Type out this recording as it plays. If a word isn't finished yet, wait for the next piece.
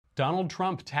Donald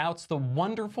Trump touts the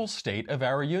wonderful state of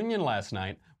our union last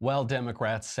night while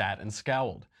Democrats sat and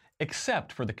scowled,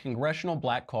 except for the Congressional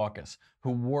Black Caucus, who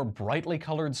wore brightly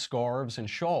colored scarves and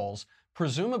shawls,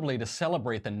 presumably to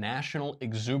celebrate the national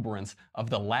exuberance of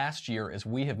the last year as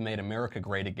we have made America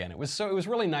great again. It was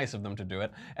really nice of them to do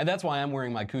it, and that's why I'm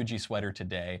wearing my Coogee sweater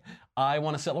today. I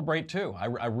want to celebrate too.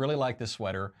 I really like this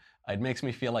sweater. It makes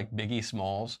me feel like Biggie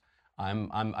Smalls.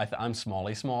 I'm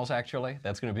Smalley Smalls, actually.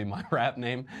 That's going to be my rap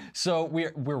name. So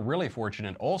we're really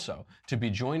fortunate also to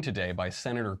be joined today by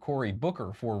Senator Cory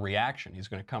Booker for reaction. He's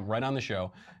going to come right on the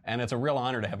show, and it's a real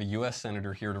honor to have a U.S.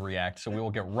 Senator here to react, so we will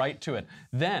get right to it.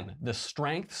 Then, the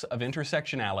strengths of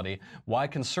intersectionality, why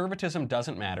conservatism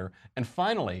doesn't matter, and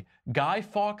finally, Guy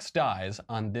Fawkes dies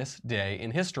on this day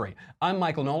in history. I'm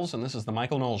Michael Knowles, and this is The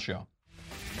Michael Knowles Show.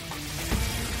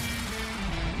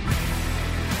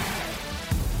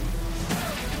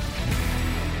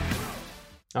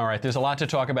 All right, there's a lot to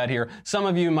talk about here. Some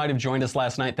of you might have joined us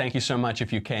last night. Thank you so much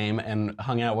if you came and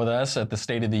hung out with us at the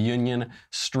State of the Union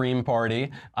stream party.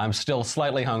 I'm still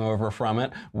slightly hungover from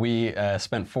it. We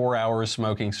spent 4 hours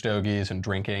smoking stogies and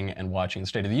drinking and watching the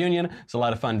State of the Union. It's a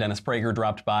lot of fun. Dennis Prager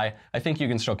dropped by. I think you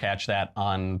can still catch that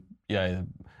on...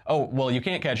 oh, well, you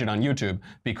can't catch it on YouTube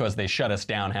because they shut us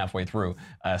down halfway through.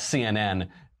 CNN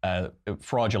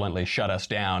fraudulently shut us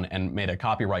down and made a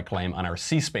copyright claim on our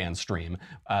C-SPAN stream.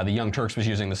 The Young Turks was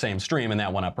using the same stream, and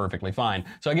that went up perfectly fine.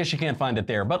 So I guess you can't find it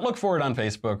there, but look for it on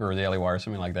Facebook or Daily Wire,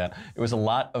 something like that. It was a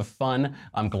lot of fun.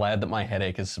 I'm glad that my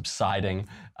headache is subsiding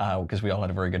because we all had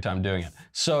a very good time doing it.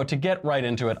 So to get right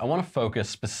into it, I want to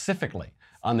focus specifically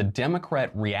on the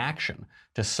Democrat reaction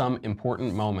to some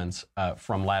important moments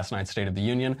from last night's State of the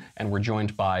Union, and we're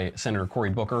joined by Senator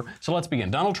Cory Booker. So let's begin.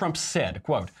 Donald Trump said,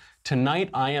 quote, "Tonight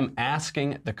I am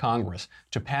asking the Congress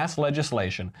to pass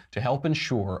legislation to help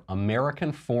ensure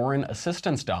American foreign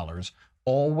assistance dollars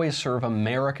always serve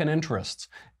American interests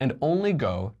and only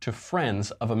go to friends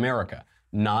of America,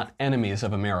 not enemies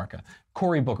of America."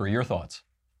 Cory Booker, your thoughts?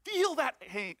 Feel that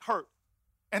hurt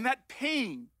and that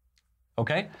pain.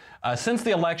 Okay. Since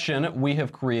the election, we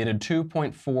have created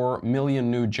 2.4 million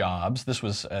new jobs. This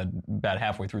was about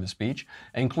halfway through the speech,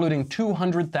 including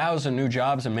 200,000 new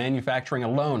jobs in manufacturing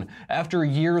alone. After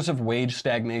years of wage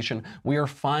stagnation, we are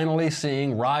finally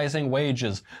seeing rising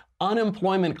wages.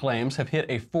 Unemployment claims have hit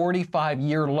a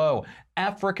 45-year low.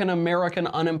 African-American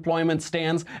unemployment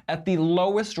stands at the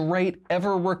lowest rate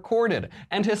ever recorded,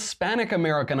 and Hispanic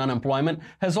American unemployment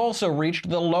has also reached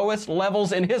the lowest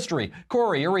levels in history.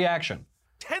 Cory, your reaction?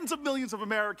 Tens of millions of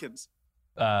Americans.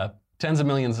 Tens of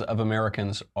millions of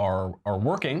Americans are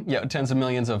working. Yeah, tens of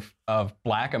millions of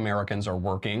Black Americans are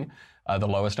working. The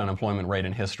lowest unemployment rate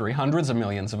in history. Hundreds of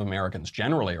millions of Americans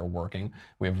generally are working.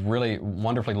 We have really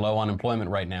wonderfully low unemployment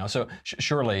right now. So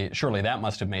surely that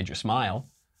must have made you smile.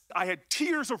 I had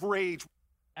tears of rage.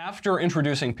 After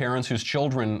introducing parents whose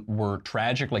children were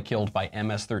tragically killed by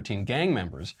MS-13 gang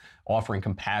members, offering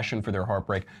compassion for their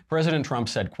heartbreak, President Trump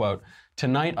said, quote,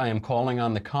 "Tonight I am calling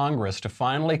on the Congress to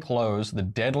finally close the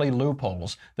deadly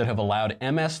loopholes that have allowed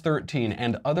MS-13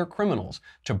 and other criminals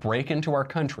to break into our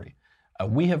country.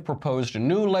 We have proposed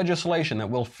new legislation that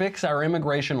will fix our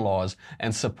immigration laws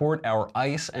and support our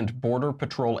ICE and Border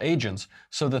Patrol agents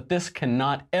so that this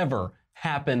cannot ever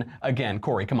happen again."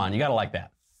 Cory, come on, you gotta like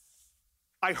that.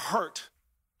 I hurt.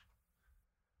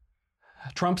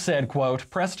 Trump said, quote,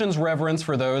 "Preston's reverence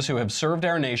for those who have served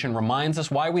our nation reminds us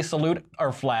why we salute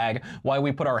our flag, why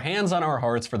we put our hands on our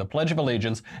hearts for the Pledge of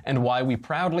Allegiance, and why we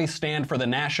proudly stand for the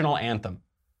national anthem."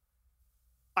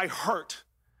 I hurt.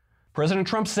 President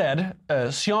Trump said,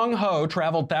 Seong Ho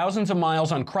traveled thousands of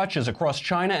miles on crutches across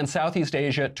China and Southeast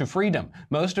Asia to freedom.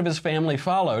 Most of his family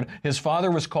followed. His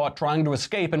father was caught trying to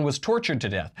escape and was tortured to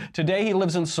death. Today he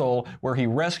lives in Seoul, where he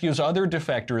rescues other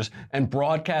defectors and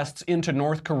broadcasts into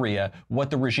North Korea what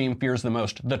the regime fears the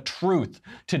most, the truth.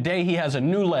 Today he has a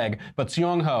new leg, but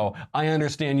Seong Ho, I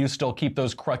understand you still keep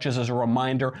those crutches as a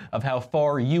reminder of how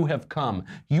far you have come.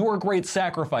 Your great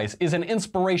sacrifice is an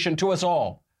inspiration to us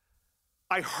all.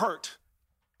 I hurt.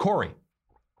 Cory,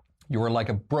 you were like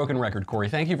a broken record, Cory.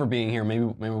 Thank you for being here. Maybe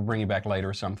we'll bring you back later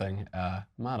or something.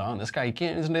 Not on. This guy,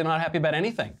 he's not happy about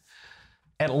anything.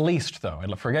 At least, though,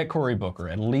 forget Cory Booker,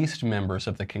 at least members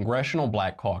of the Congressional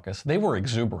Black Caucus, they were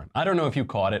exuberant. I don't know if you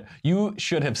caught it. You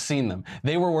should have seen them.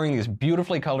 They were wearing these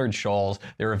beautifully colored shawls.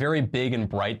 They were very big and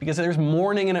bright because there's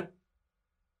mourning in it.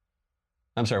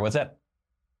 I'm sorry, what's that?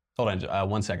 Hold on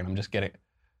 1 second. I'm just getting...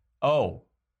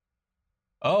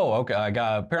 Oh, okay.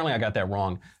 Apparently I got that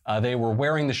wrong. They were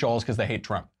wearing the shawls because they hate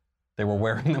Trump. They were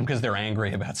wearing them because they're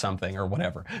angry about something or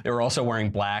whatever. They were also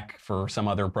wearing black for some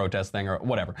other protest thing or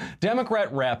whatever.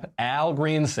 Democrat Rep. Al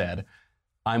Green said,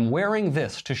 I'm wearing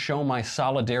this to show my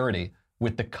solidarity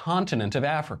with the continent of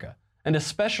Africa, and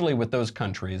especially with those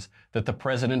countries that the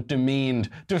president demeaned,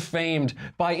 defamed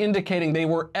by indicating they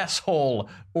were S-hole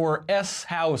or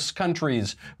S-house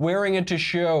countries, wearing it to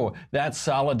show that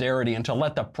solidarity and to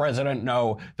let the president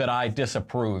know that I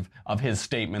disapprove of his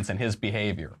statements and his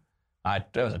behavior. I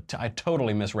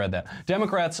totally misread that.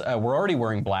 Democrats were already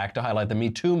wearing black to highlight the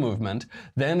Me Too movement.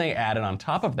 Then they added on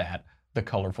top of that the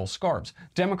colorful scarves.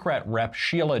 Democrat Rep.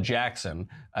 Sheila Jackson,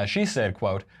 she said,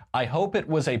 quote, I hope it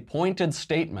was a pointed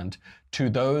statement to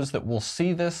those that will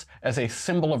see this as a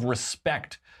symbol of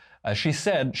respect. She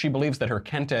said she believes that her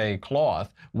kente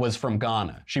cloth was from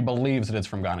Ghana. She believes that it's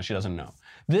from Ghana. She doesn't know.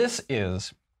 This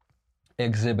is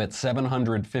Exhibit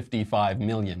 755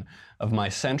 million of my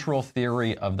central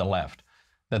theory of the left,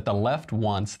 that the left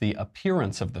wants the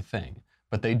appearance of the thing,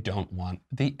 but they don't want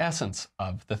the essence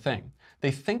of the thing.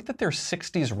 They think that they're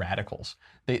 60s radicals.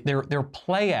 They're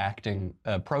play acting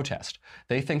protest.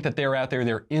 They think that they're out there,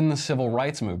 they're in the civil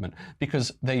rights movement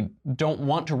because they don't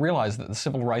want to realize that the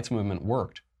civil rights movement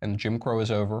worked and Jim Crow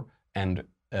is over and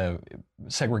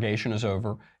segregation is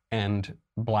over and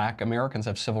black Americans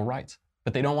have civil rights.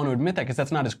 But they don't want to admit that because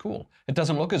that's not as cool. It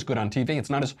doesn't look as good on TV.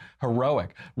 It's not as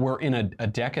heroic. We're in a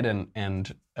decadent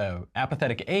and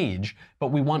apathetic age, but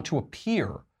we want to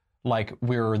appear like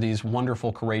we're these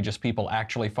wonderful, courageous people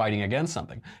actually fighting against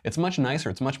something. It's much nicer,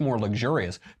 it's much more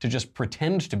luxurious to just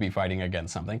pretend to be fighting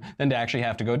against something than to actually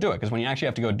have to go do it. Because when you actually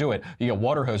have to go do it, you get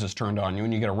water hoses turned on you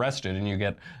and you get arrested and you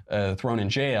get thrown in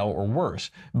jail or worse.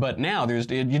 But now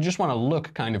you just want to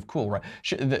look kind of cool, right?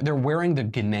 They're wearing the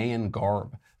Ghanaian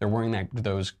garb. They're wearing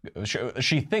those.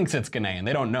 She thinks it's Ghanaian.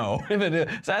 They don't know.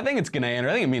 So I think it's Ghanaian, or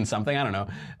I think it means something. I don't know.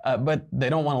 But they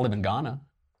don't want to live in Ghana.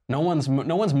 No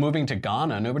one's moving to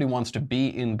Ghana. Nobody wants to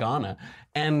be in Ghana.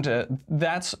 And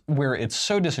that's where it's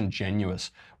so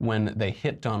disingenuous when they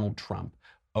hit Donald Trump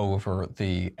over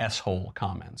the S-hole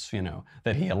comments,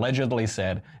 that he allegedly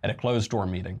said at a closed-door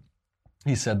meeting.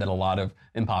 He said that a lot of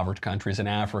impoverished countries in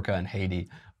Africa and Haiti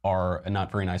are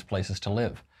not very nice places to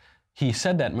live. He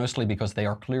said that mostly because they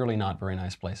are clearly not very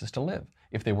nice places to live.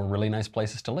 If they were really nice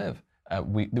places to live,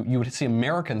 you would see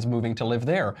Americans moving to live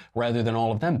there rather than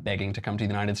all of them begging to come to the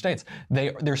United States.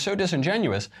 They're so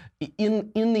disingenuous.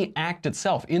 In the act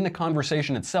itself, in the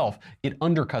conversation itself, it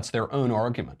undercuts their own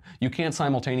argument. You can't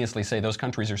simultaneously say those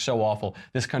countries are so awful,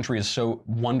 this country is so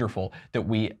wonderful that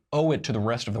we owe it to the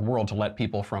rest of the world to let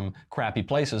people from crappy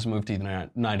places move to the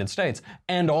United States,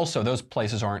 and also those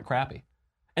places aren't crappy.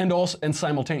 And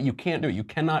simultaneously, you can't do it. You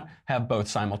cannot have both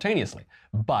simultaneously.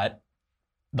 But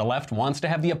the left wants to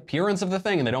have the appearance of the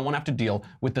thing, and they don't want to have to deal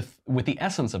with the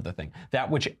essence of the thing, that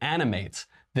which animates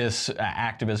this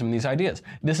activism, these ideas.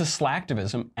 This is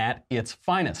slacktivism at its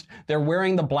finest. They're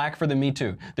wearing the black for the Me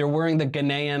Too. They're wearing the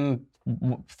Ghanaian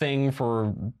thing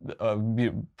for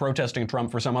protesting Trump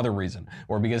for some other reason,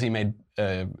 or because he made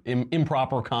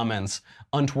improper comments,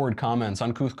 untoward comments,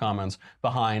 uncouth comments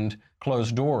behind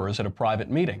closed doors at a private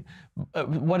meeting.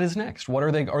 What is next? What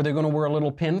are they going to wear a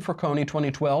little pin for Coney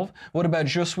 2012? What about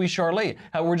Je suis Charlie?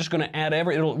 How we're just going to add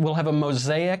we'll have a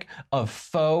mosaic of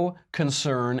faux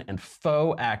concern and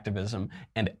faux activism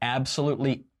and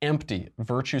absolutely empty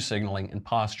virtue signaling and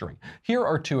posturing. Here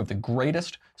are two of the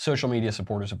greatest social media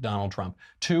supporters of Donald Trump,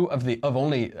 two of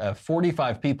only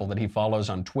 45 people that he follows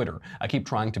on Twitter. I keep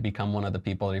trying to become one of the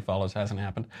people that he follows. Hasn't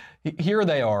happened. Here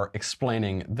they are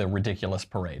explaining the ridiculous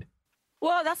parade.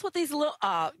 Well, that's what these little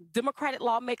Democratic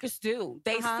lawmakers do.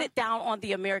 They sit down on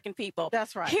the American people.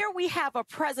 That's right. Here we have a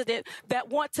president that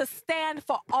wants to stand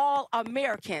for all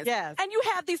Americans. Yes. And you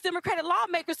have these Democratic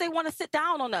lawmakers, they want to sit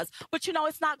down on us. But,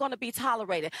 it's not going to be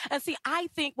tolerated. And see, I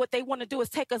think what they want to do is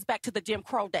take us back to the Jim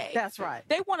Crow days. That's right.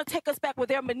 They want to take us back where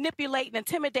they're manipulating,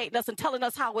 intimidating us, and telling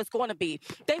us how it's going to be.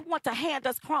 They want to hand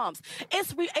us crumbs.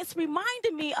 It's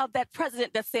reminding me of that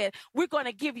president that said, we're going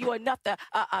to give you enough to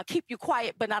keep you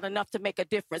quiet, but not enough to make a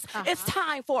difference. It's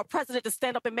time for a president to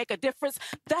stand up and make a difference.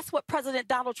 That's what President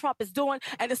Donald Trump is doing.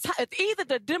 And it's either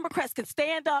the Democrats can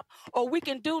stand up, or we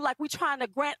can do like we're trying to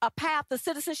grant a path to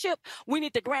citizenship. We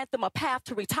need to grant them a path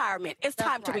to retirement. It's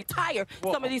time to retire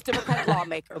some of these Democratic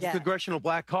lawmakers. The Congressional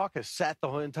Black Caucus sat the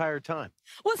whole entire time.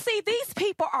 Well, see, these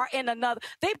people are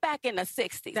they back in the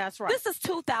 60s. That's right. This is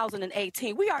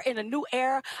 2018. We are in a new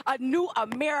era, a new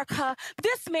America.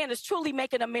 This man is truly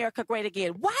making America great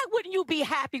again. Why wouldn't you be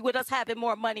happy with us having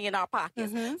more money in our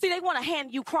pockets? See, they want to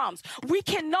hand you crumbs. We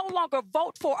can no longer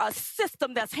vote for a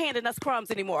system that's handing us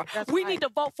crumbs anymore. We need to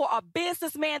vote for a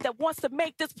businessman that wants to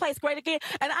make this place great again.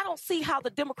 And I don't see how the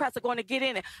Democrats are going to get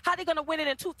in it. How are they going to win it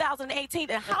in 2018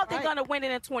 and how are they going to win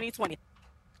it in 2020?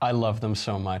 I love them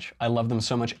so much. I love them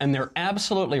so much. And they're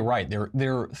absolutely right.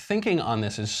 Their thinking on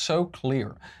this is so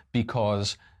clear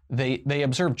because they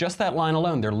observe just that line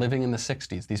alone. They're living in the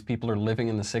 60s. These people are living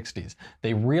in the 60s.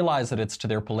 They realize that it's to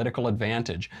their political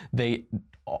advantage. They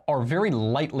are very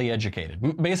lightly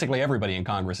educated. Basically, everybody in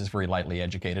Congress is very lightly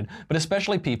educated, but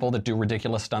especially people that do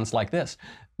ridiculous stunts like this.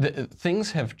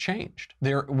 Things have changed.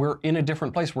 We're in a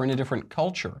different place. We're in a different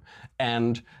culture.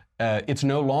 And it's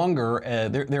no longer,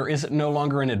 there is no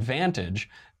longer an advantage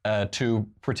to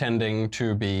pretending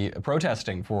to be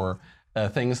protesting for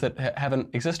things that haven't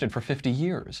existed for 50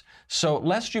 years. So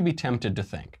lest you be tempted to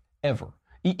think, ever,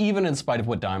 even in spite of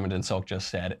what Diamond and Silk just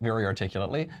said, very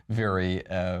articulately, very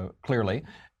clearly,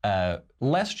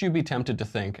 lest you be tempted to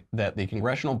think that the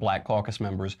Congressional Black Caucus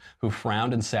members who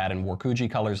frowned and sat and wore Coogee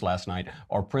colors last night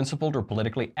are principled or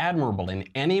politically admirable in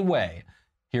any way.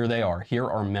 Here they are. Here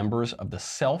are members of the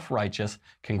self-righteous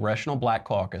Congressional Black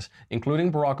Caucus,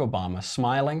 including Barack Obama,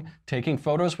 smiling, taking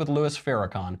photos with Louis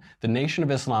Farrakhan, the Nation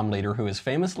of Islam leader who has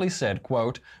famously said,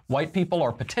 quote, "White people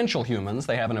are potential humans.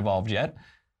 They haven't evolved yet.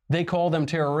 They call them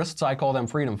terrorists. I call them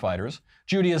freedom fighters.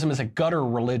 Judaism is a gutter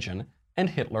religion, and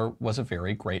Hitler was a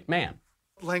very great man."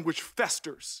 Language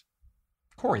festers.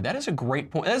 Corey, that is a great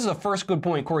point. That is the first good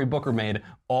point Cory Booker made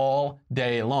all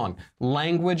day long.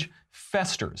 Language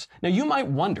festers. Now, you might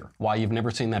wonder why you've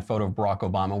never seen that photo of Barack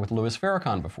Obama with Louis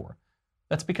Farrakhan before.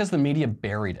 That's because the media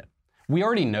buried it. We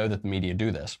already know that the media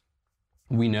do this.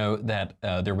 We know that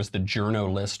there was the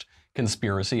journalist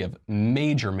conspiracy of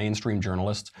major mainstream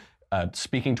journalists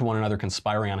speaking to one another,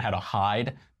 conspiring on how to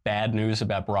hide bad news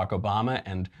about Barack Obama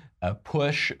and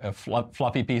push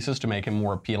fluffy pieces to make him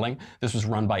more appealing. This was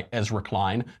run by Ezra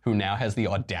Klein, who now has the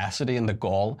audacity and the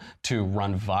gall to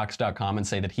run Vox.com and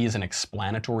say that he is an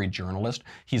explanatory journalist.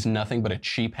 He's nothing but a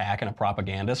cheap hack and a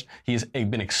propagandist. He's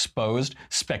been exposed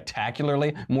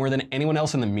spectacularly more than anyone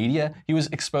else in the media. He was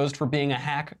exposed for being a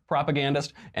hack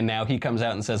propagandist, and now he comes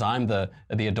out and says, I'm the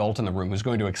adult in the room who's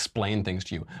going to explain things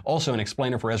to you. Also, an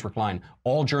explainer for Ezra Klein.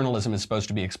 All journalism is supposed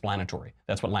to be explanatory.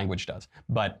 That's what language does.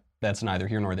 But that's neither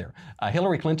here nor there.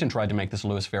 Hillary Clinton tried to make this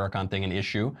Louis Farrakhan thing an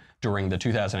issue during the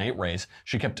 2008 race.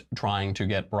 She kept trying to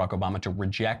get Barack Obama to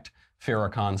reject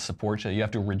Farrakhan's support. So you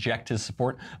have to reject his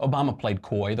support. Obama played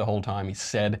coy the whole time. He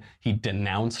said he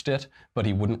denounced it, but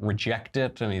he wouldn't reject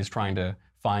it, and he's trying to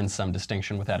find some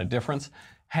distinction without a difference.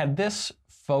 Had this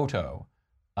photo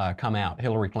come out,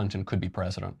 Hillary Clinton could be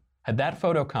president. Had that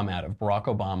photo come out of Barack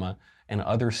Obama and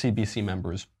other CBC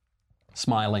members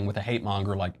smiling with a hate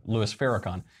monger like Louis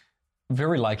Farrakhan,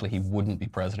 very likely he wouldn't be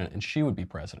president and she would be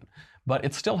president. But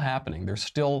it's still happening. They're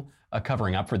still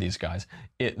covering up for these guys.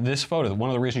 This photo, one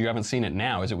of the reasons you haven't seen it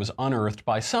now is it was unearthed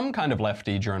by some kind of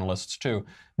lefty journalists too.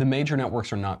 The major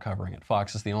networks are not covering it.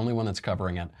 Fox is the only one that's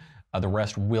covering it. The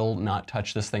rest will not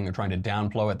touch this thing. They're trying to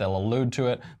downplay it. They'll allude to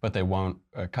it, but they won't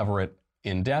cover it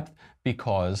in depth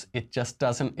because it just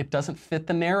doesn't fit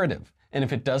the narrative. And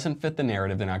if it doesn't fit the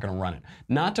narrative, they're not going to run it.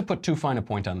 Not to put too fine a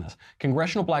point on this,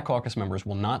 Congressional Black Caucus members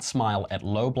will not smile at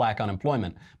low black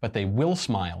unemployment, but they will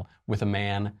smile with a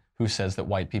man who says that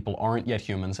white people aren't yet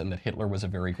humans and that Hitler was a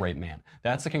very great man.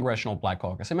 That's the Congressional Black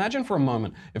Caucus. Imagine for a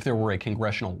moment if there were a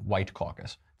Congressional White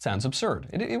Caucus. It sounds absurd.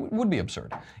 It would be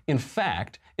absurd. In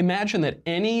fact, imagine that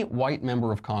any white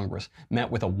member of Congress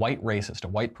met with a white racist, a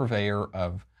white purveyor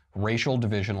of racial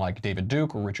division like David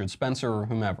Duke or Richard Spencer or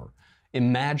whomever.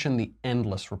 Imagine the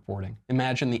endless reporting.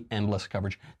 Imagine the endless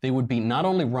coverage. They would be not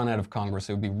only run out of Congress,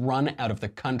 they would be run out of the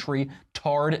country,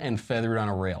 tarred and feathered on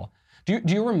a rail. Do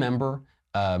you remember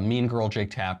mean girl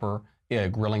Jake Tapper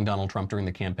grilling Donald Trump during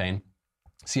the campaign?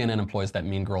 CNN employs that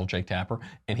mean girl Jake Tapper,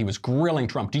 and he was grilling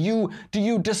Trump. Do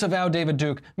you disavow David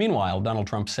Duke? Meanwhile, Donald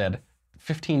Trump said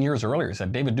 15 years earlier, he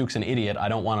said, David Duke's an idiot. I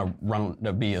don't want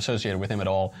to be associated with him at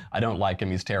all. I don't like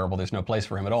him. He's terrible. There's no place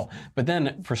for him at all. But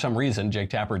then, for some reason, Jake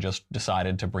Tapper just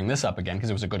decided to bring this up again because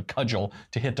it was a good cudgel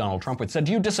to hit Donald Trump with. Said,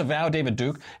 do you disavow David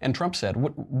Duke? And Trump said,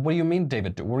 what do you mean,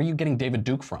 David Duke? Where are you getting David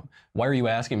Duke from? Why are you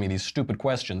asking me these stupid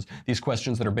questions? These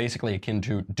questions that are basically akin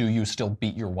to, do you still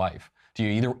beat your wife? Do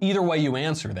you either way you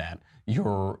answer that,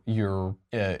 you're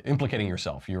implicating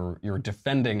yourself. You're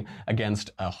defending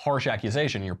against a harsh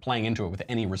accusation. You're playing into it with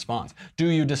any response. Do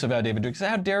you disavow David Duke? He said,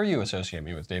 how dare you associate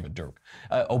me with David Duke?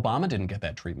 Obama didn't get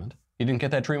that treatment. He didn't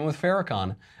get that treatment with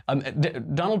Farrakhan.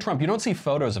 Donald Trump, you don't see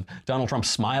photos of Donald Trump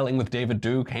smiling with David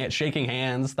Duke, shaking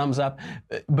hands, thumbs up.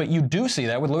 But you do see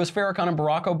that with Louis Farrakhan and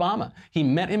Barack Obama. He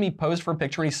met him, he posed for a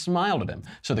picture, and he smiled at him.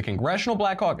 So the Congressional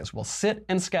Black Caucus will sit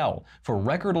and scowl for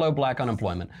record low black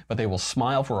unemployment, but they will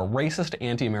smile for a racist,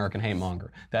 anti-American hate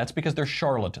monger. That's because they're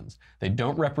charlatans. They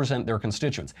don't represent their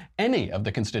constituents. Any of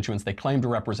the constituents they claim to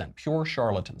represent, pure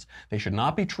charlatans. They should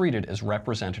not be treated as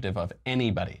representative of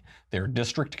anybody. Their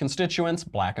district constituents,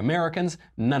 black Americans,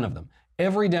 none of them.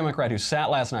 Every Democrat who sat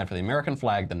last night for the American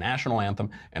flag, the national anthem,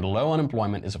 and low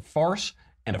unemployment is a farce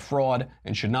and a fraud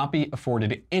and should not be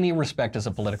afforded any respect as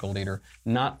a political leader,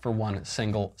 not for one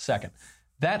single second.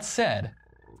 That said,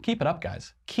 keep it up,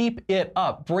 guys. Keep it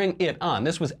up. Bring it on.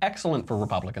 This was excellent for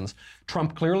Republicans.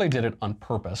 Trump clearly did it on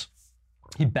purpose.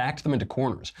 He backed them into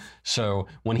corners. So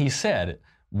when he said,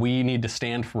 we need to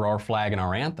stand for our flag and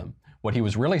our anthem, what he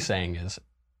was really saying is,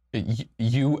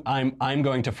 I'm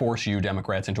going to force you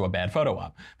Democrats into a bad photo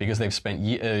op, because they've spent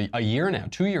a year now,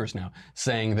 2 years now,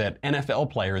 saying that NFL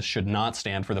players should not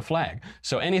stand for the flag.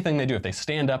 So anything they do, if they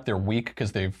stand up, they're weak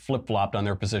because they've flip-flopped on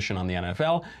their position on the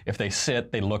NFL. If they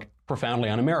sit, they look profoundly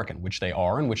un-American, which they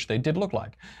are and which they did look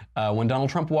like. When Donald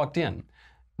Trump walked in,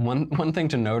 one thing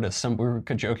to notice, we were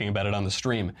joking about it on the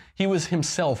stream, he was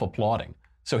himself applauding.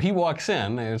 So he walks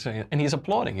in and he's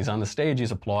applauding. He's on the stage,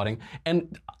 he's applauding.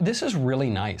 And this is really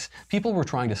nice. People were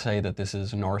trying to say that this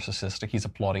is narcissistic. He's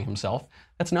applauding himself.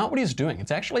 That's not what he's doing.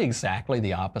 It's actually exactly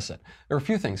the opposite. There are a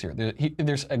few things here.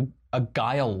 There's a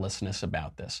guilelessness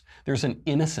about this. There's an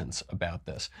innocence about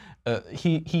this.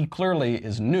 He clearly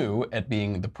is new at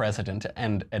being the president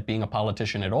and at being a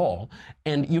politician at all.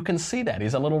 And you can see that.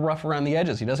 He's a little rough around the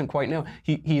edges. He doesn't quite know.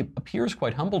 He appears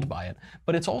quite humbled by it.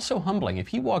 But it's also humbling. If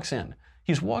he walks in,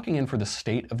 he's walking in for the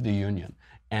State of the Union,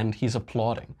 and he's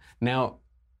applauding. Now,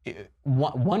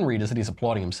 one read is that he's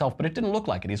applauding himself, but it didn't look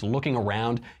like it. He's looking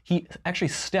around. He actually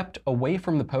stepped away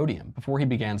from the podium before he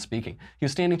began speaking. He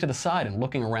was standing to the side and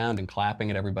looking around and clapping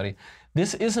at everybody.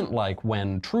 This isn't like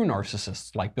when true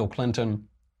narcissists like Bill Clinton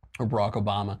or Barack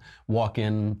Obama walk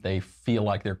in, they feel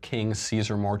like they're King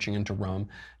Caesar marching into Rome.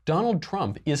 Donald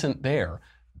Trump isn't there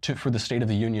for the State of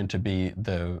the Union to be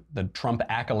the Trump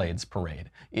accolades parade.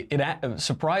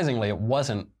 Surprisingly, it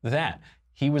wasn't that.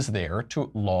 He was there to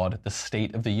laud the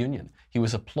State of the Union. He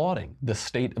was applauding the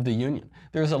State of the Union.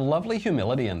 There's a lovely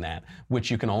humility in that, which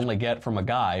you can only get from a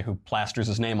guy who plasters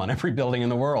his name on every building in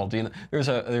the world. You know, there's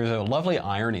a lovely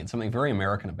irony and something very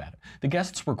American about it. The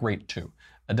guests were great too.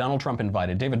 Donald Trump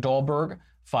invited David Dahlberg,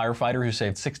 firefighter who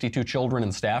saved 62 children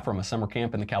and staff from a summer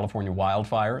camp in the California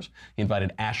wildfires. He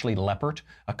invited Ashley Leppert,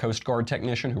 a Coast Guard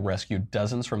technician who rescued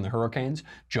dozens from the hurricanes.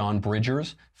 John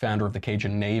Bridgers, founder of the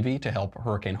Cajun Navy, to help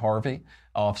Hurricane Harvey.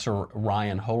 Officer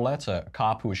Ryan Holetz, a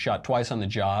cop who was shot twice on the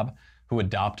job, who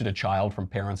adopted a child from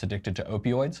parents addicted to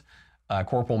opioids.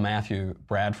 Corporal Matthew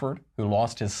Bradford, who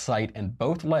lost his sight and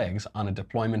both legs on a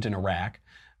deployment in Iraq.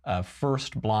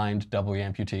 First blind double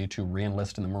amputee to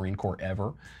re-enlist in the Marine Corps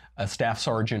ever. Staff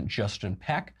Sergeant Justin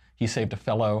Peck, he saved a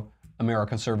fellow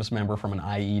American service member from an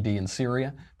IED in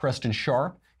Syria. Preston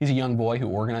Sharp, he's a young boy who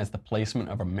organized the placement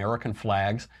of American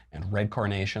flags and red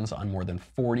carnations on more than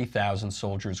 40,000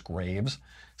 soldiers' graves.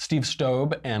 Steve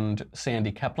Stobe and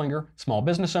Sandy Keplinger, small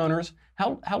business owners.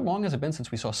 How long has it been since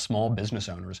we saw small business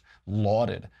owners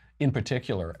lauded, in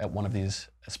particular, at one of these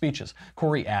speeches?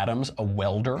 Corey Adams, a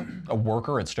welder, a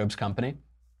worker at Stobe's company.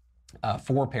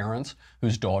 4 parents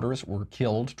whose daughters were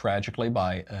killed tragically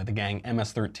by the gang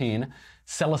MS-13.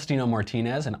 Celestino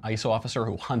Martinez, an ICE officer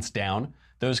who hunts down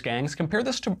those gangs. Compare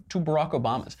this to Barack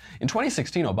Obama's. In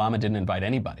 2016, Obama didn't invite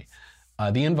anybody.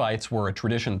 The invites were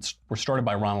were started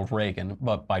by Ronald Reagan,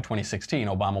 but by 2016,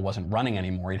 Obama wasn't running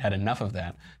anymore. He'd had enough of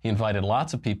that. He invited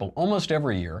lots of people almost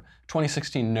every year.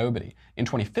 2016, nobody. In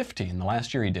 2015, the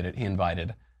last year he did it, he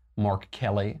invited Mark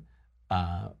Kelly.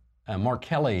 Mark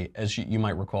Kelly, as you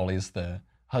might recall, is the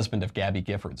husband of Gabby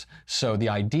Giffords. So the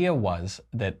idea was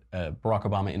that Barack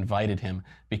Obama invited him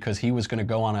because he was going to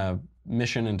go on a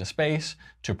mission into space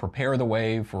to prepare the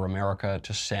way for America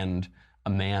to send a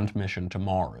manned mission to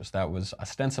Mars. That was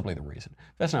ostensibly the reason.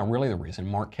 That's not really the reason.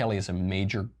 Mark Kelly is a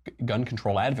major gun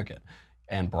control advocate,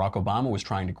 and Barack Obama was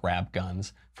trying to grab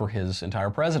guns for his entire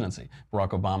presidency. Barack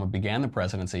Obama began the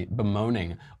presidency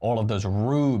bemoaning all of those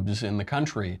rubes in the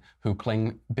country who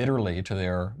cling bitterly to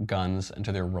their guns and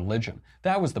to their religion.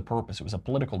 That was the purpose. It was a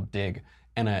political dig,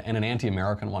 and an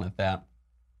anti-American one at that.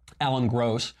 Alan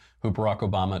Gross, who Barack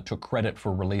Obama took credit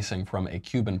for releasing from a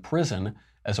Cuban prison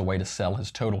as a way to sell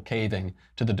his total caving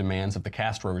to the demands of the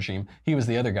Castro regime. He was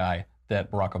the other guy that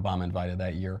Barack Obama invited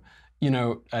that year. You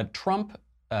know, Trump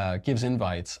gives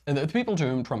invites, the people to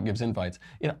whom Trump gives invites,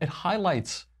 it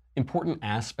highlights important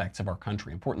aspects of our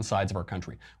country, important sides of our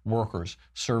country: workers,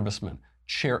 servicemen,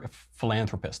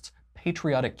 philanthropists,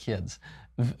 patriotic kids,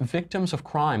 victims of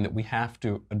crime that we have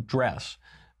to address.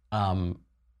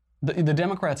 The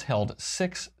Democrats held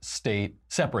 6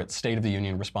 separate State of the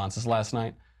Union responses last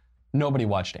night. Nobody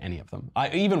watched any of them.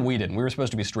 Even we didn't. We were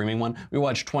supposed to be streaming one. We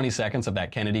watched 20 seconds of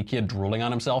that Kennedy kid drooling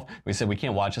on himself. We said we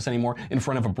can't watch this anymore in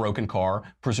front of a broken car,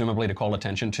 presumably to call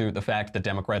attention to the fact that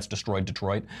Democrats destroyed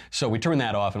Detroit. So we turned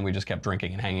that off and we just kept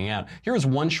drinking and hanging out. Here's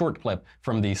one short clip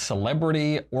from the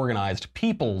celebrity-organized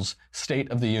People's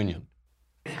State of the Union.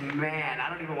 This man, I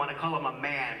don't even want to call him a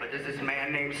man, but there's this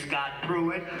man named Scott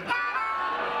Pruitt.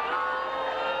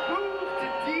 Moved to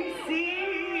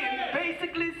D.C. and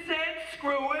basically said,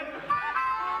 screw it.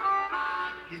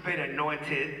 He's been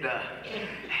anointed the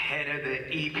head of the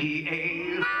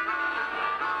EPA.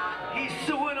 He's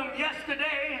suing them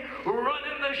yesterday,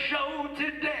 running the show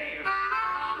today.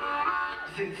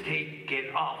 Since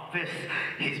taking office,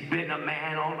 he's been a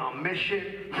man on a mission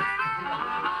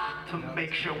to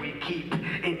make sure we keep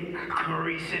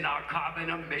increasing our carbon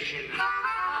emissions.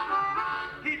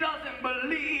 He doesn't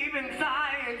believe in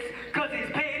science because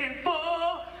he's paid in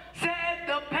full. Said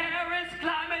the Paris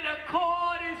Climate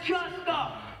Accord is just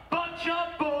a bunch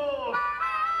of bull.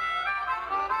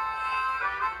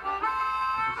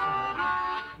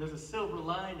 There's a silver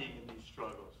lining in these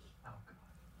struggles.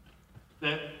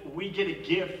 That we get a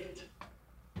gift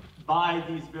by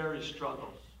these very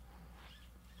struggles.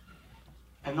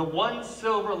 And the one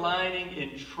silver lining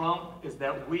in Trump is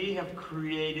that we have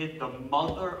created the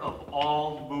mother of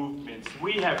all movements.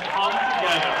 We have come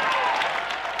together.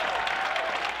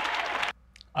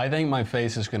 I think my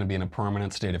face is going to be in a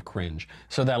permanent state of cringe.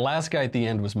 So that last guy at the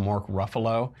end was Mark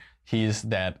Ruffalo. He's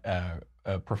that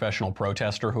a professional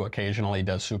protester who occasionally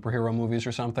does superhero movies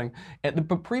or something.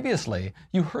 But previously,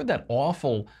 you heard that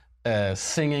awful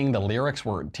singing. The lyrics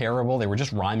were terrible. They were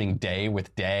just rhyming day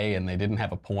with day, and they didn't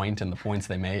have a point, and the points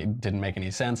they made didn't make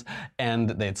any sense, and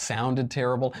they sounded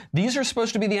terrible. These are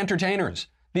supposed to be the entertainers.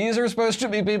 These are supposed to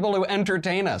be people who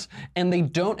entertain us, and they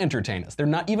don't entertain us. They're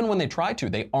not, even when they try to,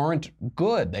 they aren't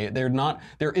good. They're not,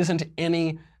 there isn't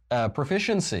any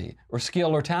proficiency or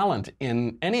skill or talent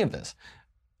in any of this.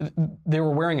 They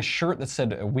were wearing a shirt that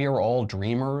said, "We are all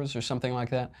dreamers," or something like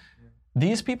that.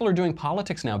 These people are doing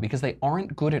politics now because they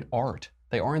aren't good at art.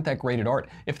 They aren't that great at art.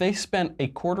 If they spent a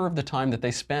quarter of the time that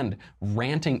they spend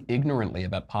ranting ignorantly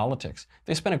about politics, if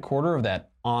they spent a quarter of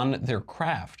that on their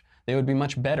craft, they would be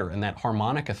much better, and that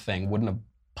harmonica thing wouldn't have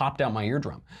popped out my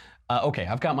eardrum. Okay,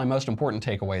 I've got my most important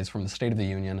takeaways from the State of the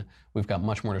Union. We've got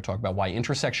much more to talk about. Why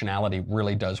intersectionality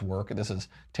really does work. This is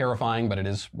terrifying, but it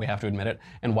is, we have to admit it.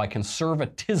 And why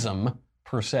conservatism,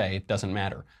 per se, doesn't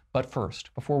matter. But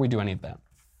first, before we do any of that,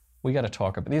 we got to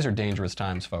talk about, these are dangerous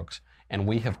times, folks, and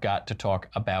we have got to talk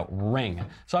about Ring.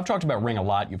 So I've talked about Ring a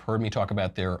lot. You've heard me talk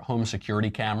about their home security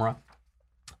camera.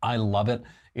 I love it.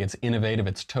 It's innovative.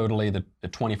 It's totally the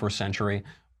 21st century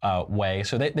way.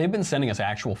 So they've been sending us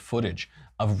actual footage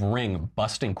of Ring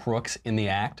busting crooks in the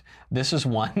act. This is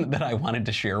one that I wanted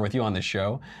to share with you on the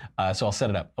show. So I'll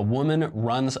set it up. A woman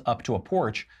runs up to a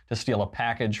porch to steal a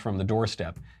package from the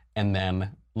doorstep, and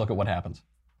then look at what happens.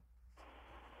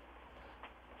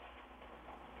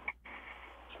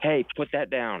 Hey, put that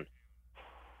down.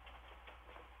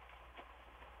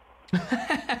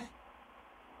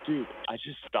 Dude, I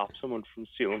just stopped someone from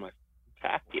stealing my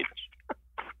package.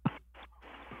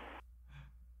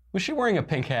 Was she wearing a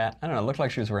pink hat? I don't know, it looked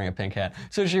like she was wearing a pink hat.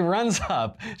 So she runs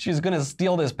up, she's gonna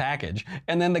steal this package,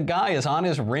 and then the guy is on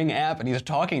his Ring app and he's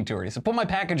talking to her. He said, "Put my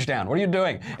package down, what are you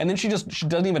doing?" And then she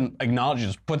doesn't even acknowledge, she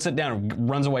just puts it down and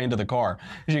runs away into the car.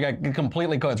 She got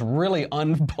completely caught. It's really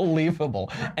unbelievable.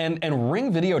 And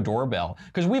Ring video doorbell,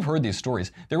 because we've heard these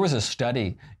stories. There was a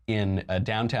study in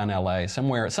downtown LA,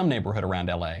 somewhere, some neighborhood around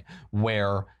LA,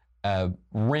 where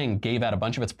Ring gave out a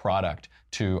bunch of its product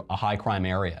to a high crime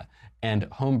area, and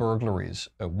home burglaries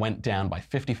went down by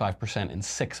 55% in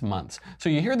 6 months. So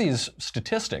you hear these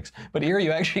statistics, but here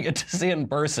you actually get to see it in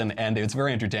person, and it's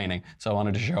very entertaining, so I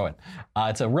wanted to show it.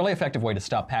 It's a really effective way to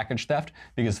stop package theft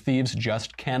because thieves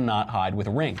just cannot hide with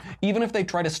a Ring. Even if they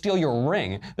try to steal your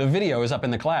Ring, the video is up in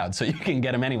the cloud, so you can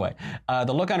get them anyway.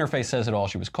 The look on her face says it all.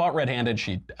 She was caught red-handed.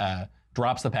 She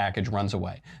drops the package, runs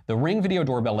away. The Ring video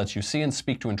doorbell lets you see and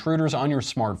speak to intruders on your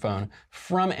smartphone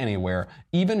from anywhere,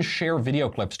 even share video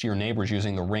clips to your neighbors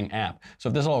using the Ring app. So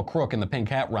if this little crook in the pink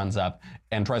hat runs up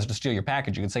and tries to steal your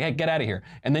package, you can say, hey, get out of here.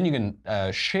 And then you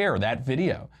can share that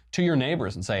video to your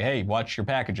neighbors and say, hey, watch your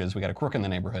packages. We got a crook in the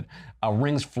neighborhood.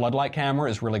 Ring's floodlight camera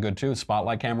is really good too.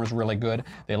 Spotlight camera is really good.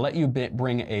 They let you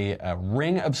bring a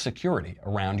ring of security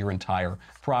around your entire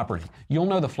property. You'll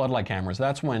know the floodlight cameras.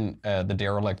 That's when the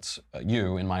derelicts,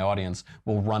 you in my audience,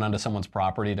 will run onto someone's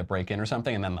property to break in or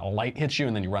something, and then the light hits you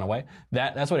and then you run away.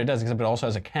 That's what it does, except it also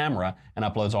has a camera and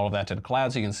uploads all of that to the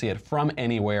cloud so you can see it from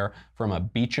anywhere, from a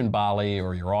beach in Bali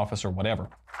or your office or whatever.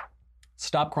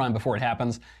 Stop crime before it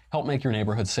happens. Help make your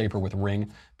neighborhood safer with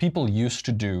Ring. People used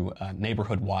to do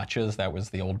neighborhood watches. That was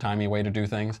the old-timey way to do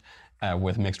things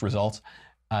with mixed results.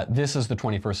 This is the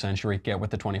 21st century. Get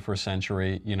with the 21st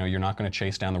century. You know, you're not going to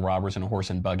chase down the robbers in a horse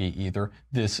and buggy either.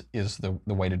 This is the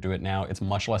way to do it now. It's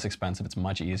much less expensive. It's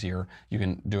much easier. You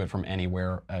can do it from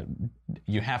anywhere.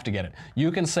 You have to get it.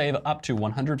 You can save up to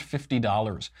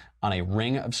 $150 on a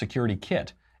Ring of Security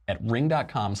kit at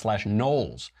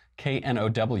ring.com/Knowles.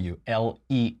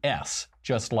 Knowles,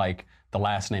 just like the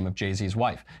last name of Jay-Z's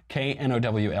wife.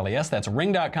 Knowles. That's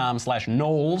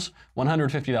ring.com/Knowles.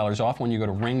 $150 off when you go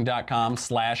to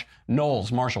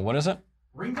ring.com/Knowles. Marshall, what is it?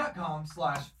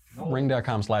 Ring.com/Knowles.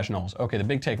 Ring.com/Knowles. Okay, the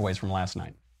big takeaways from last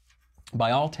night.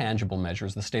 By all tangible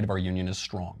measures, the state of our union is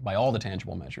strong. By all the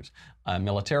tangible measures.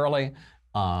 Militarily,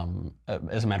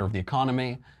 as a matter of the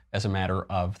economy, as a matter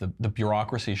of the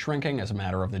bureaucracy shrinking, as a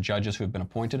matter of the judges who have been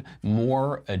appointed.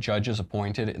 More judges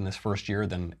appointed in this first year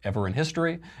than ever in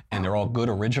history, and they're all good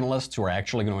originalists who are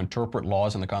actually going to interpret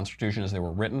laws in the Constitution as they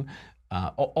were written.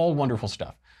 All wonderful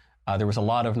stuff. There was a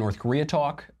lot of North Korea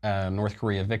talk. North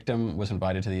Korea victim was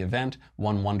invited to the event.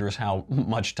 One wonders how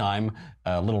much time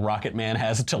little Rocket Man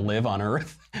has to live on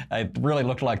Earth. It really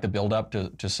looked like the build-up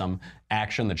to some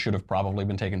action that should have probably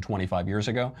been taken 25 years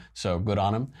ago, so good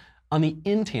on him. On the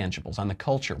intangibles, on the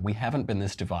culture, we haven't been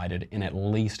this divided in at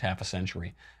least half a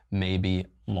century, maybe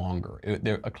longer.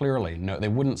 Clearly, no, they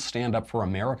wouldn't stand up for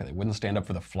America. They wouldn't stand up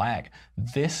for the flag.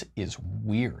 This is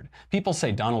weird. People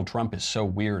say Donald Trump is so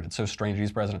weird. It's so strange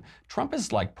he's president. Trump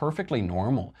is like perfectly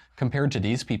normal compared to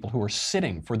these people who are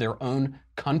sitting for their own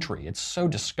country. It's so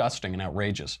disgusting and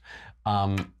outrageous.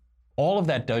 All of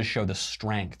that does show the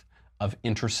strength of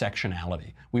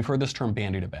intersectionality. We've heard this term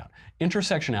bandied about.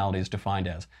 Intersectionality is defined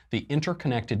as the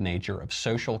interconnected nature of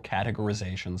social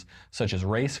categorizations such as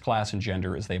race, class, and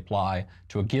gender as they apply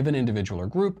to a given individual or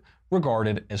group,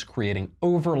 regarded as creating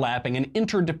overlapping and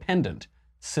interdependent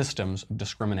systems of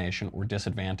discrimination or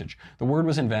disadvantage. The word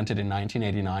was invented in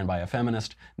 1989 by a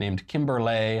feminist named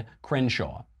Kimberly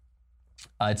Crenshaw.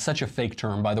 It's such a fake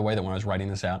term, by the way, that when I was writing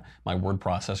this out, my word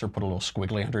processor put a little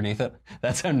squiggly underneath it.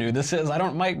 That's how new this is.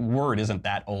 My word isn't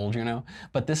that old, you know?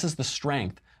 But this is the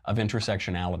strength of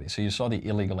intersectionality. So you saw the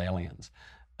illegal aliens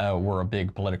were a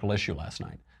big political issue last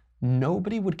night.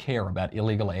 Nobody would care about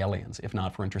illegal aliens if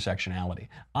not for intersectionality.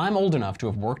 I'm old enough to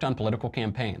have worked on political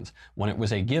campaigns when it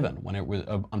was a given, when it was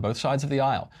on both sides of the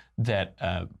aisle, that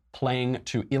playing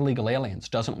to illegal aliens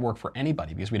doesn't work for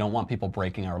anybody because we don't want people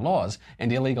breaking our laws,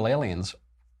 and illegal aliens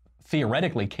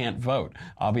theoretically can't vote.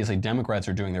 Obviously, Democrats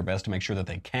are doing their best to make sure that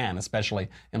they can, especially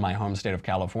in my home state of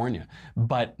California.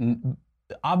 But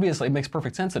obviously, it makes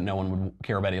perfect sense that no one would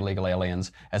care about illegal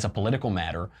aliens as a political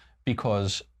matter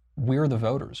because we're the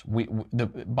voters.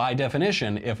 By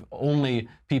definition, if only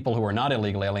people who are not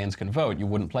illegal aliens can vote, you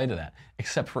wouldn't play to that,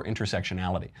 except for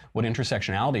intersectionality. What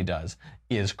intersectionality does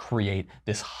is create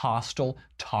this hostile,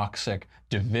 toxic,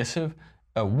 divisive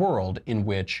world in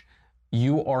which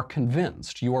you are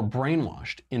convinced, you are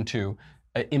brainwashed into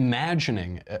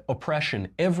imagining oppression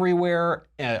everywhere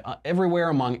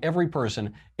among every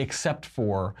person except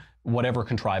for whatever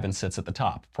contrivance sits at the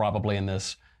top. Probably in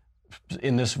this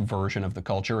version of the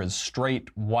culture is straight,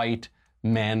 white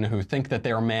men who think that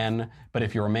they're men, but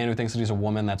if you're a man who thinks that he's a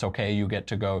woman, that's okay, you get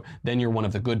to go, then you're one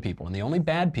of the good people. And the only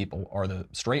bad people are the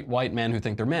straight white men who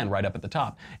think they're men right up at the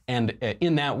top. And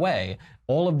in that way,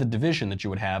 all of the division that you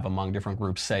would have among different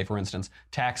groups, say, for instance,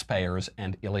 taxpayers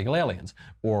and illegal aliens,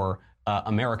 or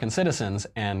American citizens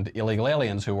and illegal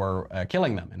aliens who are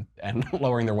killing them and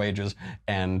lowering their wages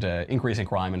and increasing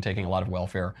crime and taking a lot of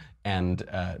welfare and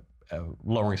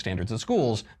lowering standards in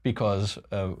schools because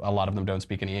a lot of them don't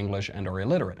speak any English and are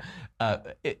illiterate.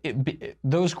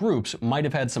 Those groups might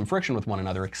have had some friction with one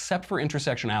another, except for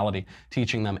intersectionality,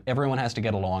 teaching them everyone has to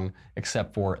get along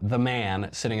except for the man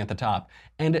sitting at the top.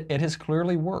 And it has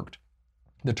clearly worked.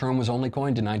 The term was only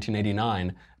coined in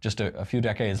 1989. Just a few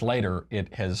decades later,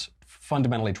 it has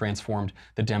fundamentally transformed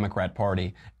the Democrat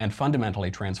Party and fundamentally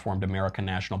transformed American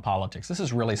national politics. This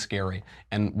is really scary,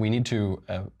 and we need to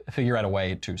figure out a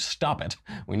way to stop it.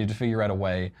 We need to figure out a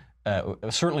way.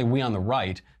 Certainly we on the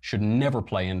right should never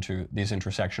play into these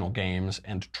intersectional games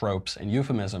and tropes and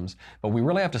euphemisms, but we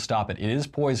really have to stop it. It is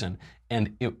poison,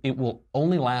 and it will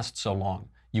only last so long.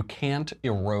 You can't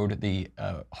erode the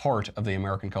heart of the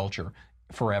American culture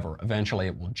forever. Eventually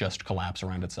it will just collapse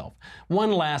around itself.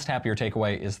 One last happier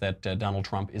takeaway is that Donald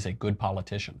Trump is a good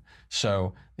politician.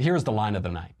 So here's the line of the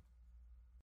night.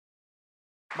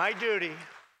 My duty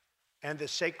and the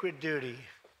sacred duty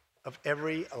of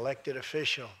every elected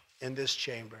official in this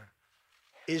chamber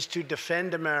is to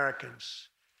defend Americans,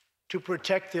 to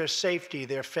protect their safety,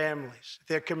 their families,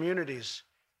 their communities,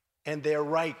 and their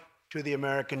right to the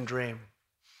American dream.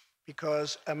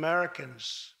 Because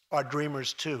Americans are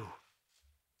dreamers too.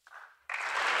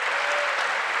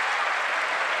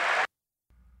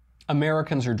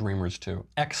 Americans are dreamers too.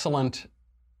 Excellent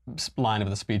line of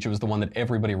the speech. It was the one that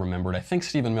everybody remembered. I think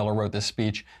Stephen Miller wrote this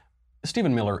speech.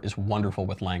 Stephen Miller is wonderful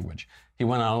with language. He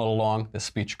went on a little long. This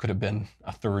speech could have been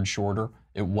a third shorter.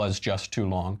 It was just too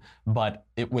long, but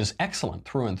it was excellent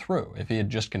through and through. If he had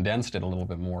just condensed it a little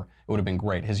bit more, it would have been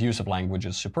great. His use of language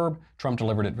is superb. Trump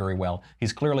delivered it very well.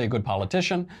 He's clearly a good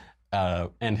politician,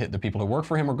 and the people who work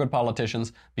for him are good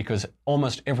politicians, because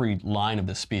almost every line of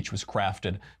this speech was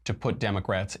crafted to put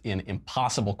Democrats in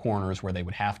impossible corners where they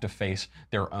would have to face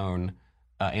their own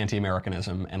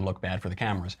anti-Americanism and look bad for the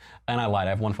cameras. And I lied. I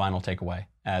have one final takeaway.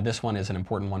 This one is an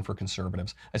important one for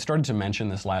conservatives. I started to mention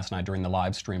this last night during the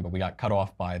live stream, but we got cut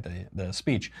off by the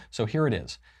speech. So here it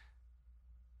is.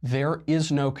 There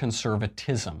is no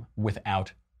conservatism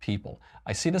without people.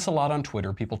 I see this a lot on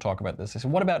Twitter. People talk about this. They say,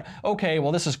 what about, okay,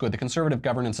 well, this is good. The conservative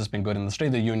governance has been good, and the State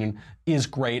of the Union is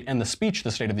great, and the speech, the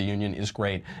State of the Union, is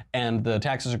great, and the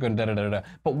taxes are good, da-da-da-da.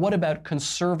 But what about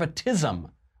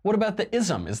conservatism? What about the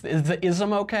ism? Is the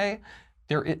ism okay?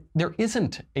 There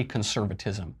isn't a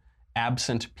conservatism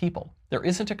absent people. There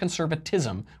isn't a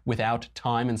conservatism without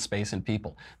time and space and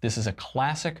people. This is a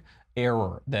classic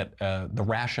error that the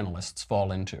rationalists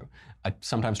fall into. I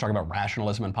sometimes talk about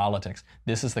rationalism in politics.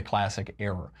 This is the classic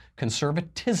error.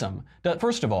 Conservatism,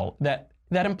 first of all, that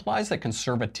implies that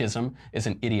conservatism is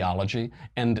an ideology,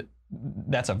 and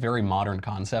that's a very modern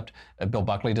concept. Bill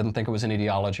Buckley didn't think it was an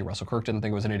ideology. Russell Kirk didn't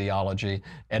think it was an ideology.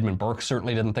 Edmund Burke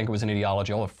certainly didn't think it was an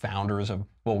ideology. All the founders of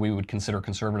what we would consider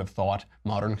conservative thought,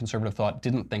 modern conservative thought,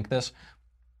 didn't think this.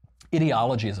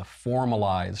 Ideology is a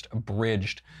formalized,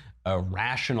 abridged,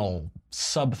 rational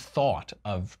sub-thought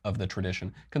of the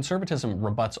tradition. Conservatism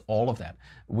rebuts all of that.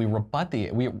 We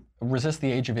resist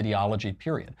the age of ideology,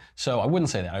 period. So I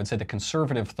wouldn't say that. I would say the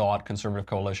conservative thought, conservative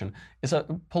coalition,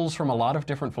 pulls from a lot of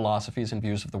different philosophies and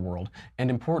views of the world,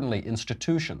 and importantly,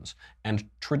 institutions and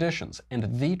traditions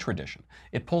and the tradition.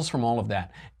 It pulls from all of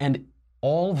that. And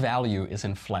all value is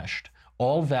enfleshed.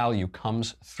 All value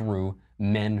comes through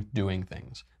men doing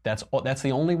things. That's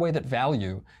the only way that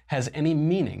value has any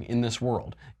meaning in this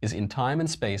world, is in time and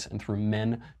space and through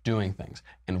men doing things.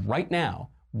 And right now,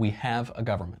 we have a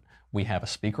government. We have a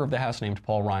Speaker of the House named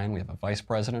Paul Ryan. We have a Vice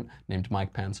President named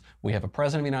Mike Pence. We have a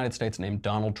President of the United States named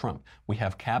Donald Trump. We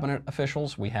have cabinet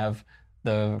officials. We have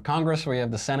the Congress. We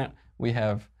have the Senate. We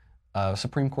have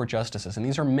Supreme Court justices. And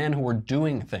these are men who are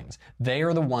doing things. They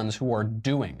are the ones who are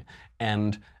doing.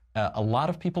 And a lot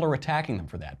of people are attacking them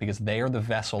for that, because they are the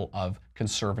vessel of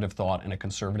conservative thought and a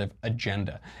conservative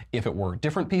agenda. If it were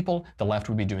different people, the left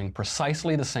would be doing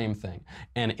precisely the same thing.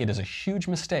 And it is a huge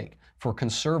mistake for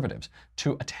conservatives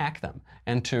to attack them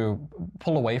and to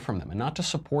pull away from them and not to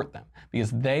support them,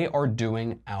 because they are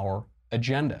doing our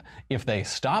agenda. If they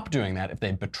stop doing that, if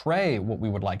they betray what we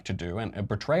would like to do and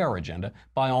betray our agenda,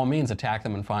 by all means attack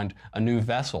them and find a new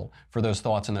vessel for those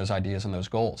thoughts and those ideas and those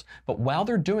goals. But while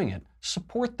they're doing it,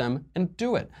 support them and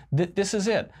do it. This is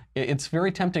it. It's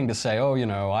very tempting to say, oh,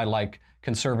 I like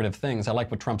conservative things. I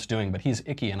like what Trump's doing, but he's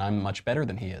icky and I'm much better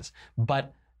than he is.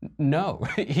 But no,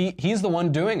 he's the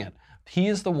one doing it. He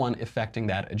is the one effecting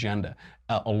that agenda,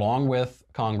 along with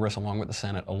Congress, along with the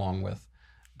Senate, along with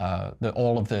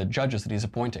all of the judges that he's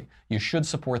appointing. You should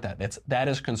support that. That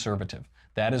is conservative.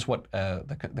 That is what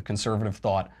the conservative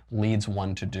thought leads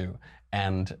one to do.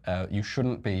 And you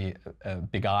shouldn't be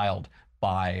beguiled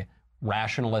by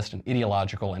rationalist and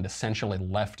ideological and essentially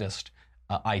leftist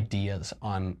ideas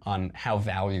on how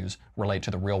values relate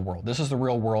to the real world. This is the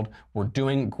real world. We're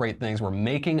doing great things. We're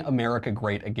making America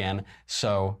great again.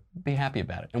 So be happy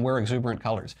about it and wear exuberant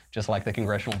colors, just like the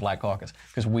Congressional Black Caucus,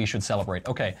 because we should celebrate.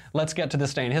 Okay, let's get to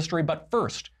this day in history. But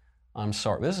first, I'm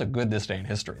sorry. This is a good This Day in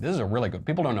History. This is a really good.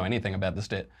 People don't know anything about this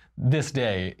day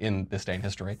in This Day in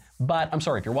History. But I'm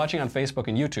sorry, if you're watching on Facebook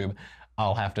and YouTube,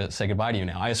 I'll have to say goodbye to you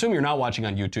now. I assume you're not watching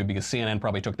on YouTube because CNN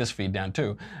probably took this feed down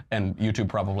too, and YouTube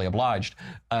probably obliged.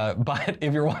 But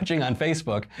if you're watching on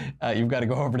Facebook, you've got to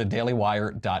go over to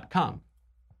dailywire.com.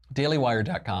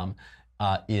 dailywire.com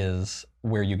is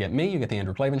where you get me, you get the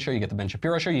Andrew Klavan Show, you get the Ben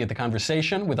Shapiro Show, you get the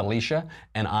conversation with Alicia,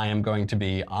 and I am going to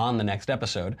be on the next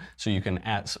episode. So you can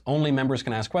ask, only members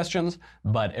can ask questions,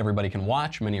 but everybody can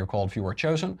watch. Many are called, few are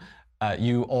chosen.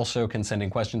 You also can send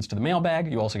in questions to the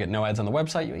mailbag. You also get no ads on the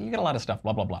website. You get a lot of stuff,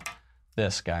 blah, blah, blah.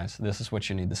 This, guys, this is what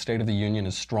you need. The State of the Union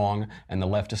is strong, and the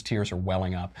leftist tears are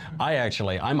welling up.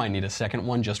 I might need a second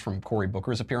one just from Cory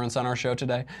Booker's appearance on our show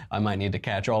today. I might need to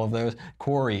catch all of those.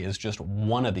 Cory is just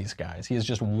one of these guys. He is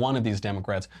just one of these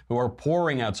Democrats who are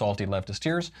pouring out salty leftist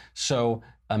tears. So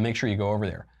make sure you go over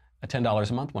there. $10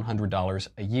 a month, $100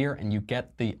 a year, and you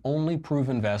get the only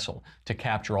proven vessel to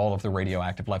capture all of the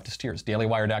radioactive leftist tears.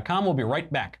 DailyWire.com. We'll be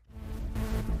right back.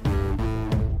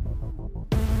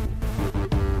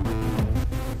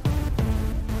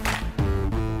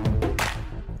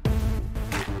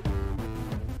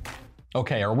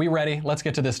 Okay, are we ready? Let's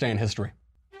get to This Day in History.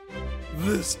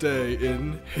 This Day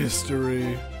in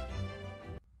History.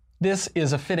 This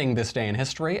is a fitting This Day in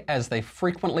History, as they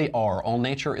frequently are. All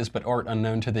nature is but art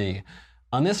unknown to thee.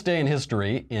 On this day in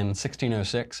history, in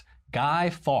 1606, Guy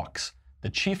Fawkes, the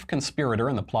chief conspirator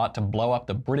in the plot to blow up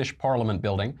the British Parliament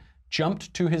building,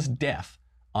 jumped to his death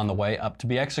on the way up to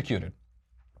be executed.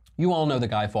 You all know the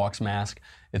Guy Fawkes mask.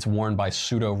 It's worn by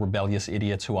pseudo-rebellious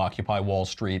idiots who occupy Wall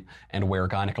Street and wear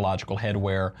gynecological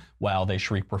headwear while they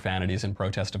shriek profanities in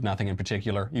protest of nothing in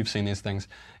particular. You've seen these things.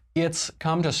 It's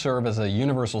come to serve as a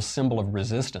universal symbol of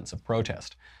resistance, of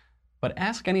protest. But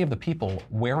ask any of the people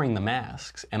wearing the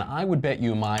masks, and I would bet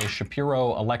you my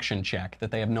Shapiro election check that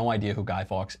they have no idea who Guy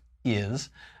Fawkes is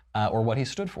or what he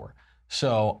stood for.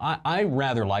 So I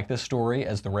rather like this story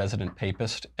as the resident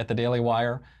papist at the Daily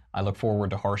Wire. I look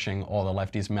forward to harshing all the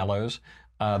lefties' mellows.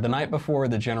 The night before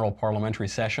the general parliamentary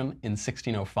session in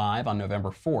 1605, on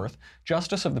November 4th,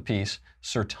 Justice of the Peace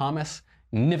Sir Thomas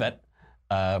Knivet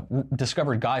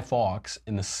discovered Guy Fawkes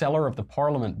in the cellar of the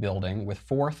Parliament building with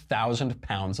 4,000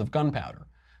 pounds of gunpowder.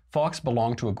 Fawkes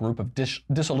belonged to a group of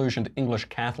disillusioned English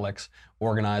Catholics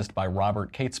organized by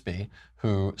Robert Catesby,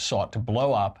 who sought to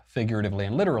blow up, figuratively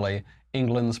and literally,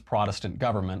 England's Protestant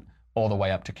government all the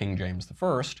way up to King James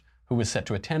I, who was set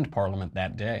to attend Parliament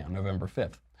that day on November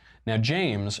 5th. Now,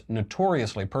 James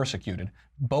notoriously persecuted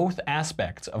both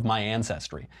aspects of my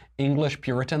ancestry, English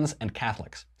Puritans and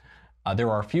Catholics.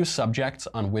 There are a few subjects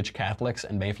on which Catholics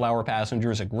and Mayflower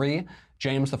passengers agree.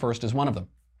 James I is one of them.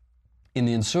 In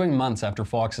the ensuing months after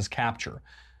Fawkes' capture,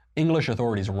 English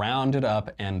authorities rounded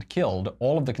up and killed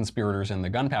all of the conspirators in the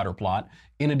gunpowder plot,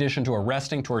 in addition to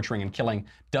arresting, torturing, and killing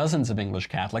dozens of English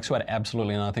Catholics who had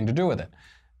absolutely nothing to do with it.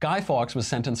 Guy Fawkes was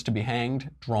sentenced to be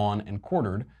hanged, drawn, and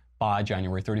quartered by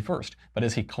January 31st. But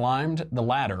as he climbed the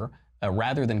ladder,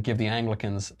 rather than give the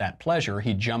Anglicans that pleasure,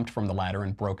 he jumped from the ladder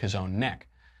and broke his own neck.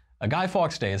 Guy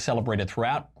Fawkes Day is celebrated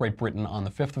throughout Great Britain on the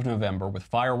 5th of November with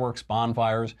fireworks,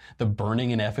 bonfires, the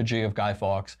burning in effigy of Guy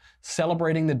Fawkes,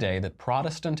 celebrating the day that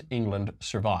Protestant England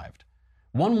survived.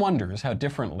 One wonders how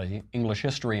differently English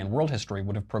history and world history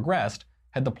would have progressed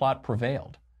had the plot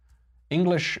prevailed.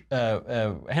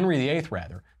 Henry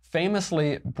VIII,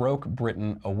 famously broke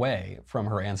Britain away from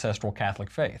her ancestral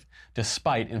Catholic faith,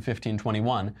 despite in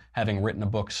 1521 having written a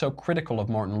book so critical of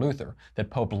Martin Luther that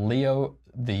Pope Leo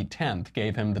X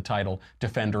gave him the title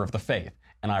Defender of the Faith,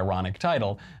 an ironic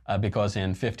title because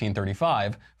in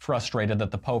 1535, frustrated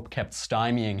that the Pope kept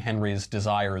stymieing Henry's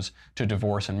desires to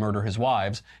divorce and murder his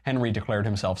wives, Henry declared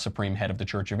himself supreme head of the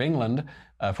Church of England,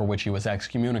 for which he was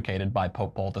excommunicated by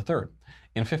Pope Paul III.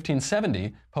 In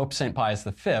 1570, Pope St. Pius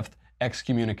V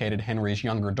excommunicated Henry's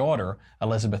younger daughter,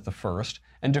 Elizabeth I,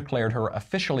 and declared her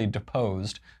officially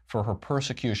deposed for her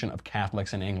persecution of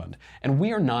Catholics in England. And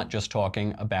we are not just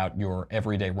talking about your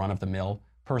everyday run-of-the-mill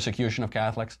persecution of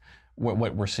Catholics,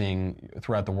 what we're seeing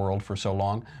throughout the world for so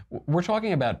long. We're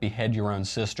talking about behead your own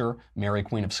sister, Mary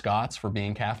Queen of Scots, for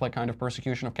being Catholic kind of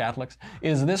persecution of Catholics. It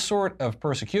is this sort of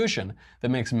persecution that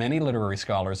makes many literary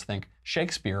scholars think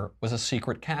Shakespeare was a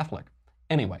secret Catholic.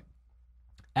 Anyway,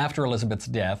 after Elizabeth's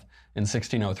death in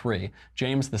 1603,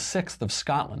 James VI of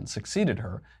Scotland succeeded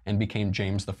her and became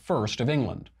James I of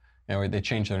England. They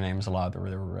changed their names a lot,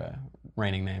 their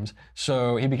reigning names.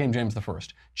 So he became James I.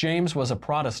 James was a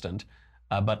Protestant,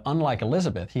 but unlike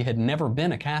Elizabeth, he had never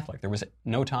been a Catholic. There was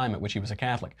no time at which he was a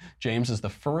Catholic. James is the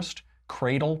first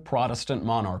cradle Protestant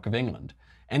monarch of England.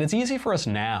 And it's easy for us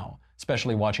now,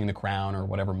 especially watching The Crown or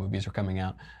whatever movies are coming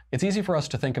out, it's easy for us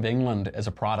to think of England as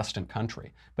a Protestant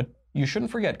country. But you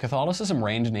shouldn't forget, Catholicism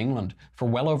reigned in England for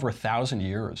well over 1,000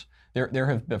 years. There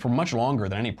have been, for much longer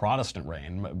than any Protestant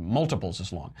reign, multiples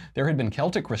as long. There had been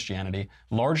Celtic Christianity,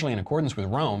 largely in accordance with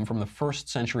Rome, from the 1st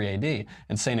century AD,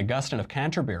 and St. Augustine of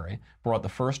Canterbury brought the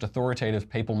first authoritative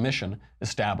papal mission,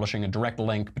 establishing a direct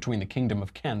link between the Kingdom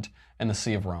of Kent and the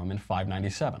See of Rome in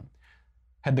 597.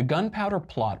 Had the gunpowder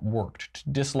plot worked to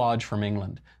dislodge from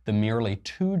England the merely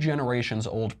 2 generations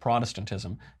old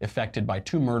Protestantism effected by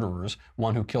 2 murderers,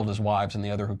 one who killed his wives and the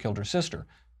other who killed her sister,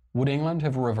 would England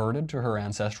have reverted to her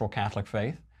ancestral Catholic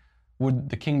faith? Would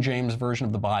the King James Version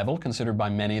of the Bible, considered by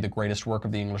many the greatest work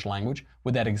of the English language,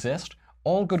 would that exist?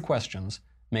 All good questions,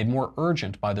 made more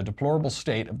urgent by the deplorable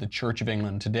state of the Church of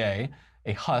England today,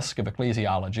 a husk of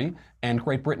ecclesiology, and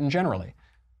Great Britain generally.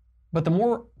 But the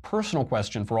more personal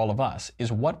question for all of us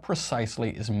is what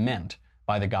precisely is meant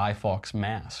by the Guy Fawkes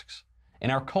masks?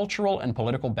 In our cultural and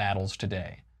political battles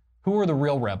today, who are the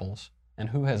real rebels and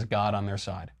who has God on their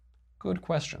side? Good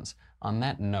questions. On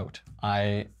that note,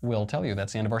 I will tell you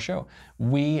that's the end of our show.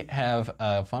 We have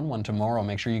a fun one tomorrow.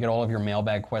 Make sure you get all of your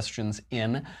mailbag questions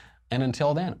in. And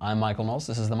until then, I'm Michael Knowles.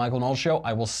 This is The Michael Knowles Show.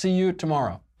 I will see you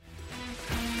tomorrow.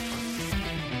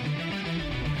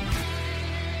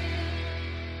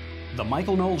 The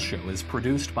Michael Knowles Show is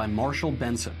produced by Marshall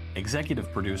Benson,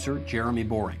 executive producer Jeremy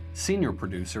Boring, senior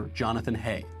producer Jonathan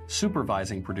Hay,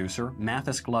 supervising producer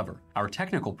Mathis Glover. Our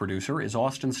technical producer is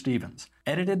Austin Stevens,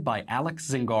 edited by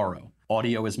Alex Zingaro.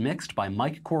 Audio is mixed by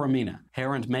Mike Coromina.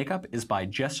 Hair and makeup is by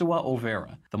Jesua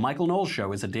Olvera. The Michael Knowles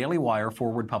Show is a Daily Wire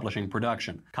Forward Publishing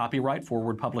production. Copyright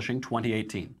Forward Publishing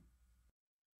 2018.